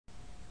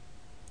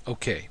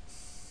Okay,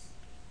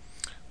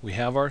 we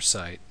have our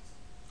site,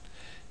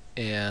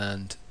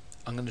 and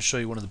I'm going to show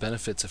you one of the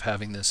benefits of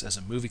having this as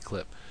a movie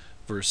clip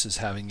versus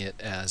having it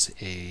as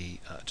a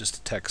just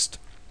a text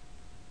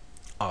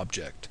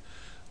object,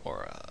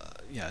 or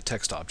yeah, a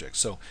text object.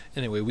 So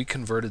anyway, we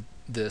converted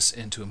this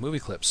into a movie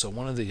clip. So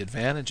one of the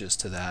advantages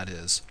to that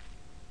is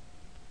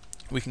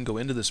we can go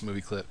into this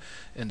movie clip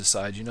and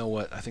decide, you know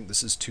what, I think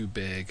this is too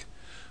big.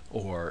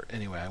 Or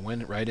anyway, I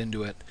went right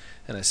into it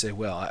and I say,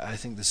 well, I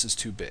think this is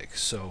too big.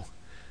 So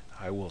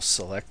I will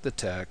select the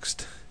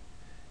text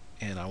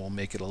and I will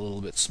make it a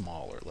little bit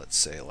smaller. Let's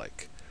say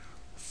like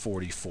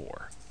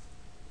 44,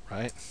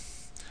 right?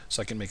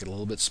 So I can make it a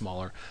little bit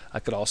smaller.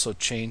 I could also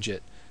change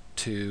it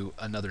to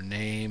another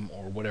name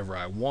or whatever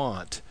I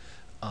want,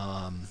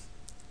 and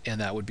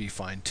that would be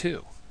fine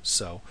too.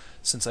 So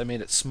since I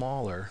made it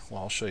smaller,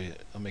 well, I'll show you.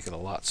 I'll make it a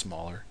lot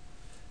smaller,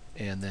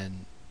 and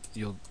then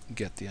you'll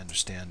get the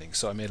understanding.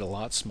 So I made it a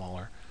lot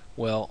smaller.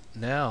 Well,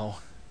 now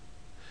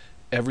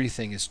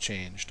everything is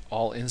changed.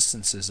 All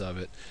instances of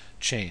it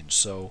change.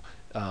 So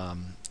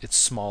it's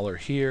smaller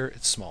here,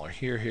 it's smaller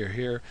here,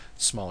 here,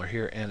 it's smaller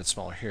here, and it's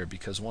smaller here,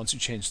 because once you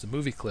change the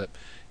movie clip,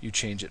 you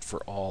change it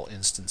for all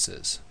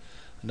instances.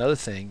 Another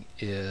thing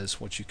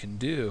is what you can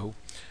do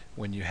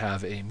when you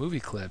have a movie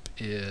clip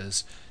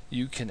is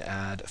you can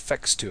add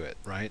effects to it,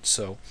 right?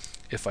 So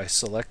if I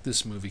select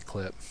this movie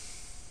clip,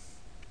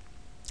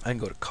 I can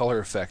go to color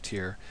effect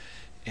here,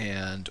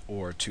 and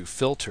or to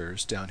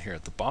filters down here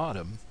at the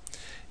bottom,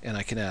 and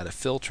I can add a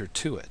filter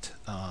to it.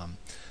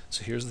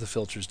 So here's the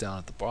filters down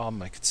at the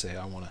bottom. I could say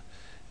I want to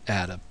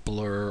add a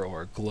blur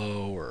or a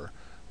glow,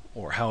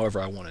 or however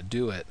I want to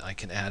do it. I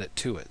can add it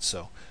to it.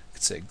 So I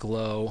could say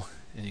glow,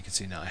 and you can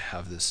see now I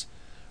have this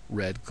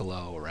red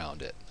glow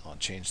around it. I'll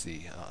change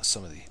the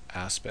some of the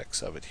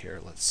aspects of it here.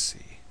 Let's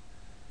see.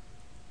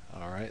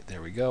 Alright,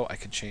 there we go. I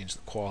can change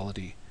the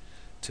quality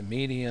to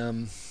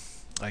medium.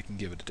 I can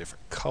give it a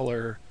different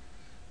color,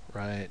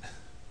 right?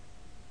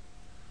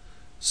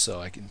 So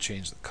I can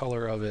change the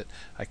color of it.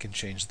 I can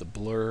change the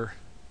blur,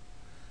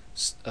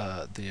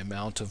 the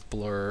amount of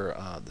blur,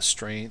 the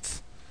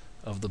strength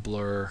of the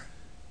blur,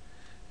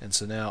 and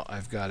so now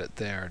I've got it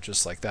there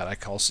just like that. I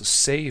can also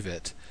save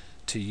it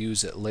to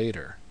use it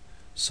later.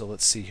 So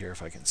let's see here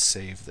if I can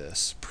save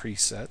this.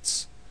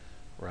 Presets,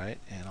 right?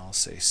 And I'll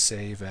say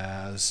save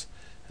as,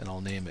 and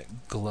I'll name it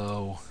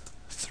Glow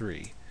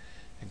 3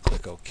 and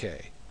click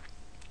OK.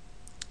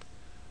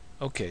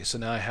 Okay, so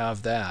now I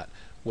have that.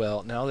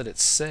 Well, now that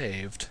it's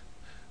saved,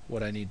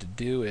 what I need to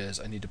do is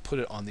I need to put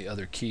it on the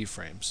other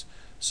keyframes.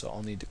 So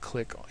I'll need to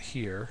click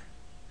here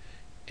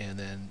and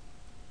then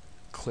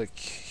click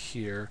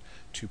here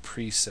to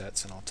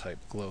presets, and I'll type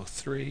Glow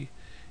 3,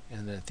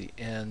 and then at the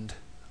end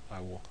I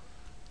will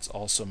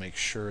also make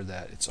sure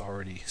that it's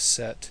already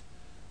set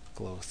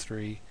Glow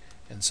 3,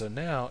 and so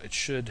now it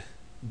should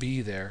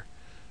be there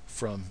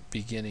from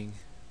beginning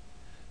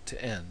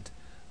to end.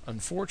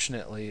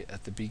 Unfortunately,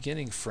 at the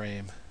beginning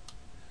frame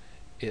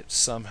it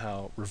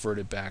somehow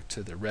reverted back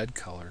to the red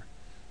color,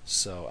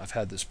 so I've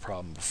had this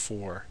problem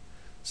before.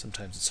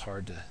 Sometimes it's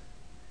hard to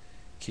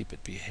keep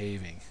it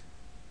behaving,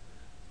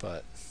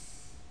 but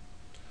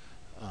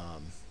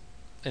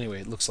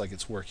anyway, it looks like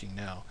it's working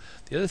now.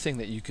 The other thing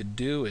that you could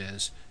do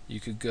is you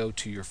could go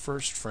to your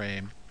first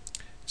frame,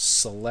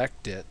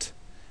 select it,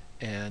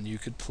 and you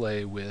could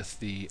play with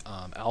the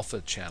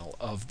alpha channel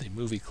of the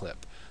movie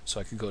clip. So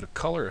I could go to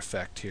color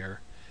effect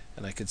here,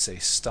 and I could say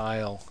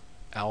style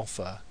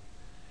alpha,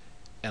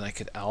 and I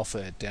could alpha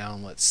it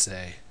down, let's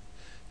say,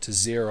 to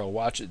 0.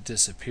 Watch it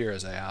disappear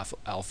as I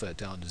alpha it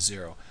down to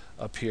 0.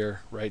 Up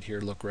here, right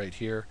here, look right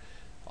here,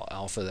 I'll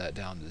alpha that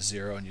down to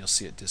 0, and you'll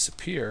see it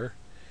disappear,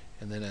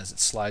 and then as it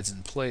slides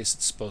in place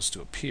it's supposed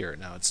to appear.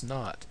 Now it's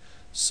not,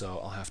 so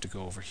I'll have to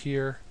go over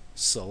here,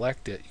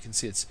 select it. You can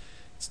see it's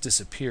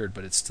disappeared,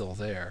 but it's still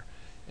there,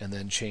 and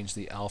then change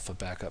the alpha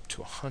back up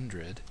to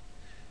 100,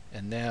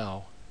 and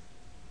now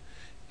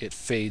it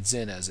fades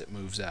in as it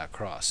moves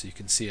across. So you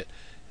can see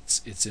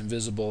it's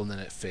invisible, and then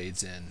it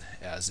fades in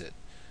as it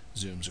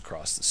zooms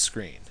across the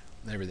screen.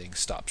 Everything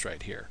stops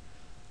right here.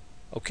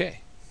 Okay,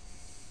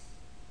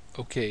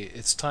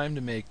 it's time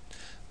to make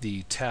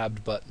the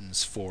tabbed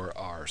buttons for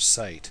our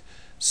site.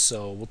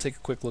 So we'll take a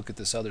quick look at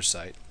this other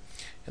site.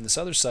 And this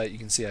other site, you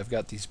can see I've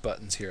got these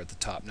buttons here at the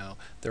top. Now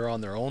they're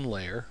on their own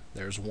layer.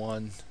 There's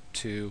 1,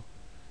 2,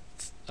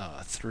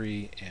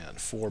 3, and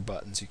 4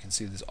 buttons. You can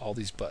see there's all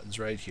these buttons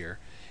right here.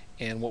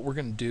 And what we're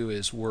going to do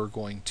is we're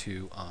going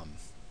to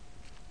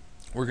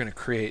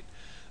create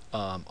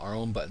our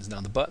own buttons.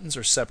 Now the buttons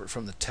are separate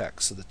from the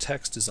text, so the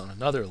text is on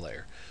another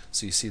layer.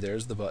 So you see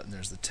there's the button,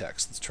 there's the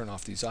text. Let's turn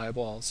off these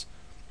eyeballs,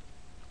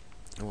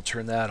 and we'll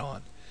turn that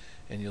on,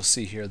 and you'll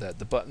see here that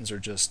the buttons are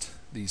just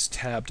these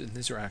tabbed, and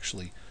these are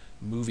actually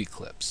movie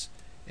clips.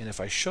 And if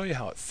I show you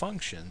how it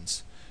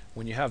functions,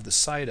 when you have the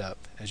site up,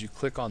 as you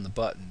click on the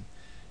button,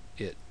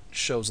 it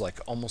shows like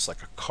almost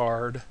like a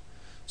card.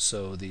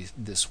 So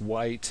this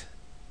white,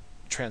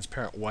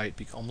 transparent white,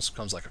 almost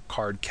becomes like a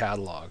card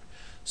catalog.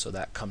 so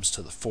that comes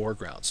to the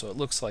foreground. So it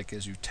looks like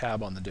as you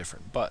tab on the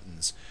different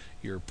buttons,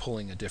 you're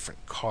pulling a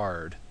different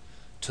card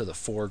to the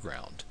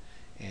foreground.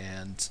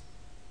 And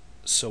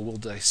so we'll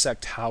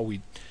dissect how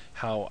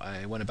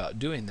I went about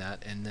doing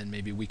that, and then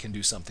maybe we can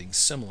do something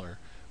similar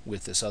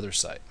with this other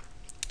site.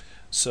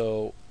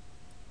 So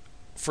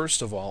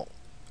first of all,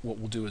 what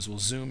we'll do is we'll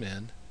zoom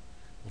in,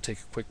 we'll take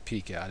a quick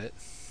peek at it,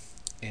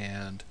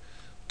 and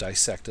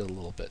dissect it a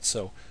little bit.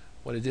 So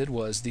what I did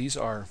was, these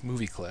are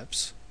movie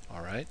clips,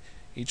 alright?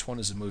 Each one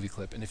is a movie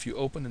clip, and if you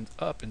open it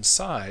up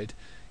inside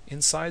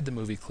the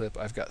movie clip,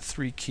 I've got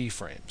 3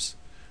 keyframes,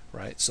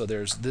 right? So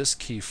there's this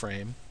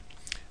keyframe,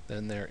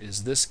 then there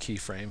is this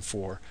keyframe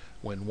for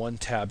when one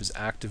tab is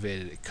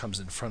activated, it comes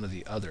in front of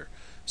the other.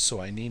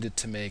 So I needed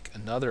to make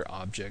another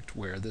object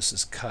where this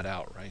is cut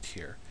out right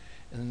here.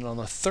 And then on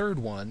the third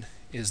one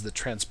is the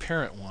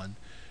transparent one.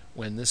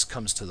 When this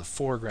comes to the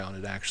foreground,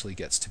 it actually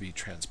gets to be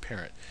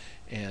transparent.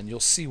 And you'll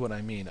see what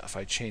I mean if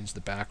I change the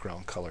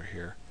background color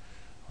here.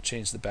 I'll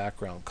change the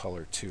background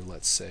color to,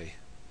 let's say,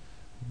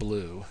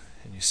 blue.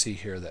 And you see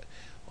here that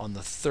on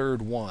the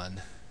third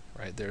one,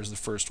 right, there's the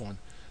first one,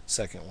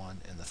 second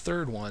one, and the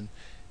third one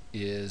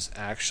is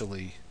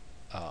actually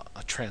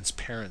a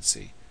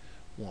transparency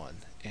one.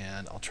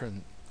 And I'll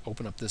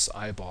open up this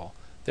eyeball.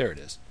 There it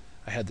is.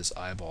 I had this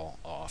eyeball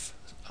off.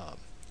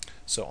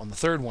 So on the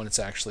third one, it's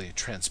actually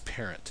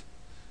transparent.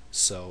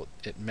 So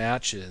it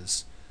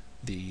matches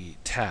the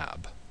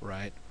tab,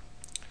 right?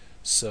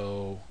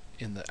 So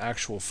in the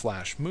actual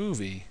Flash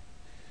movie,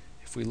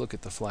 if we look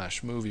at the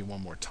Flash movie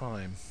one more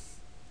time,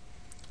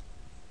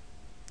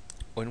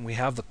 when we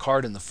have the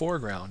card in the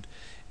foreground,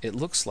 it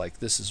looks like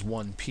this is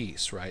one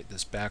piece, right?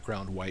 This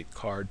background white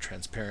card,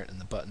 transparent,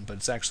 and the button, but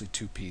it's actually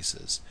 2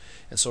 pieces.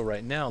 And so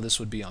right now this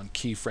would be on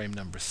keyframe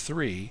number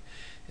 3,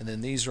 and then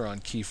these are on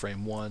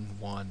keyframe 1,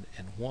 1,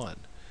 and 1.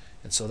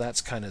 And so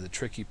that's kind of the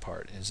tricky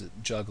part, is it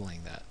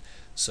juggling that.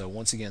 So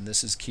once again,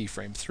 this is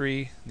keyframe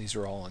 3, these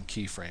are all on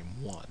keyframe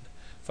 1.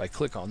 If I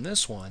click on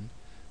this one,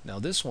 now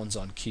this one's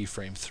on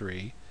keyframe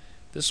 3,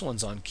 this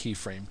one's on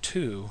keyframe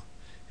 2,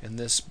 and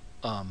this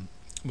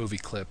movie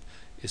clip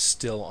is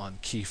still on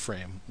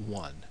keyframe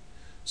 1.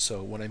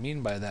 So what I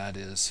mean by that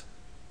is,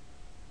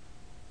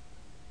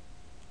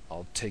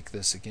 I'll take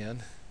this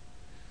again.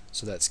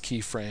 So that's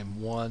keyframe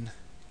 1,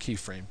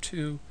 keyframe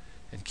 2,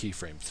 and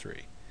keyframe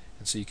 3.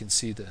 And so you can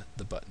see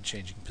the button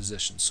changing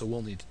position. So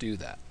we'll need to do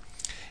that.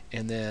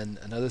 And then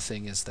another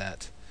thing is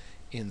that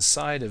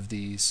inside of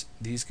these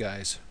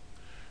guys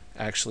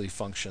actually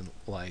function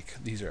like,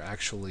 these are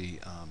actually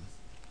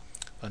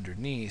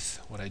underneath.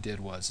 What I did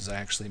was I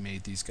actually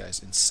made these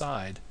guys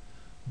inside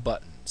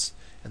buttons.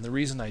 And the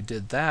reason I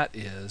did that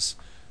is,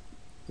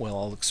 well,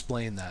 I'll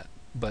explain that,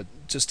 but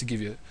just to give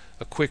you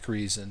a quick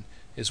reason,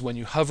 is when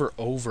you hover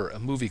over a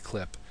movie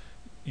clip,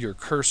 your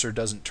cursor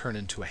doesn't turn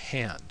into a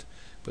hand.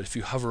 But if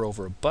you hover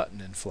over a button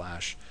in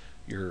Flash,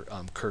 your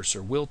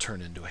cursor will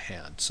turn into a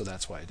hand. So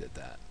that's why I did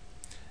that.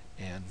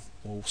 And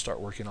we'll start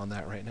working on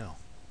that right now.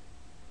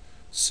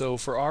 So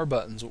for our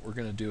buttons, what we're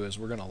going to do is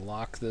we're going to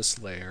lock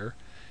this layer,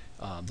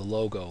 the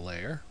logo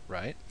layer,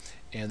 right?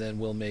 And then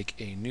we'll make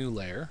a new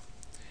layer,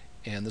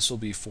 and this will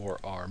be for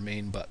our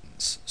main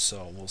buttons.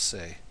 So we'll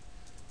say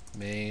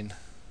main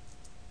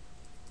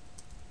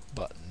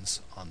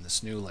buttons on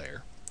this new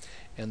layer.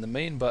 And the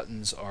main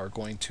buttons are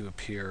going to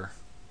appear,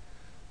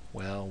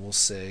 well, we'll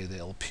say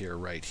they'll appear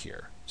right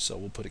here. So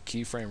we'll put a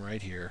keyframe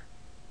right here,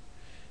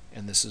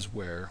 and this is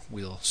where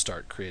we'll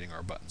start creating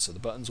our buttons. So the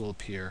buttons will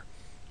appear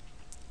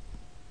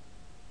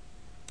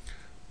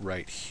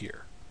right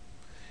here.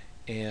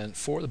 And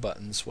for the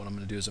buttons, what I'm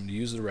going to do is I'm going to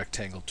use the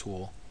rectangle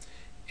tool,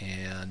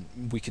 and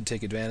we can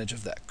take advantage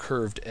of that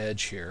curved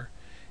edge here,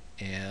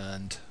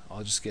 and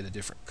I'll just get a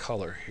different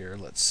color here.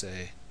 Let's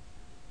say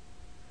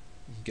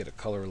get a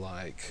color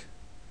like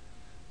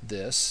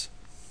this,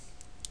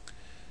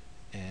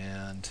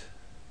 and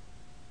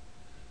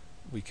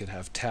we could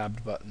have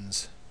tabbed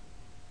buttons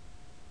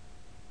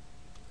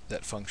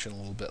that function a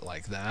little bit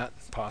like that,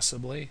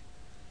 possibly.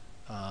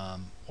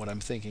 What I'm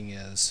thinking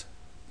is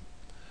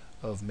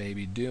of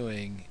maybe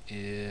doing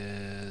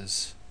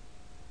is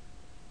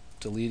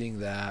deleting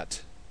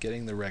that,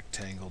 getting the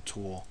rectangle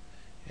tool,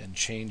 and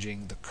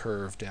changing the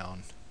curve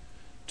down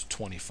to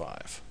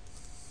 25.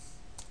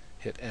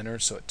 Hit enter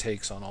so it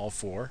takes on all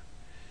 4,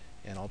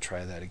 and I'll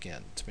try that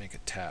again to make a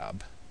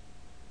tab.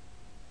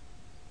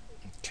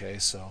 Okay,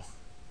 so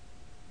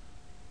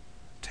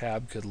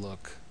tab could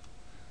look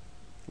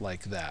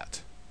like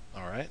that.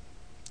 Alright,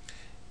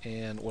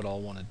 and what I'll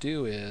want to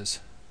do is,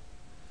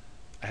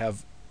 I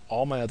have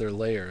all my other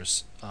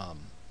layers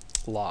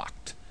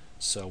locked,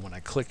 so when I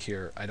click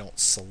here I don't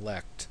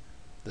select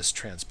this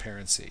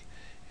transparency,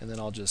 and then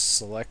I'll just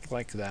select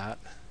like that,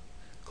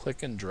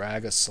 click and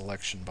drag a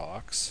selection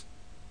box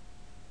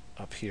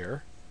up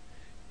here,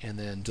 and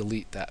then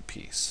delete that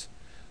piece.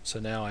 So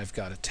now I've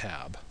got a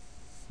tab,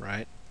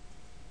 right?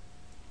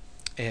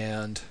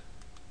 And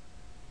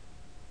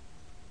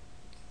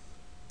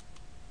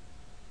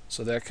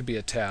so that could be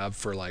a tab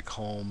for like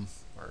home,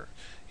 or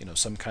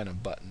some kind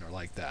of button or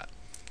like that.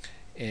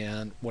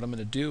 And what I'm going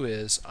to do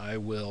is I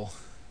will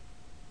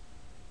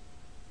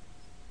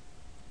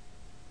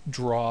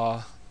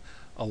draw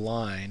a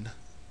line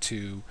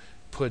to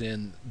put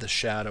in the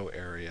shadow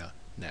area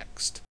next.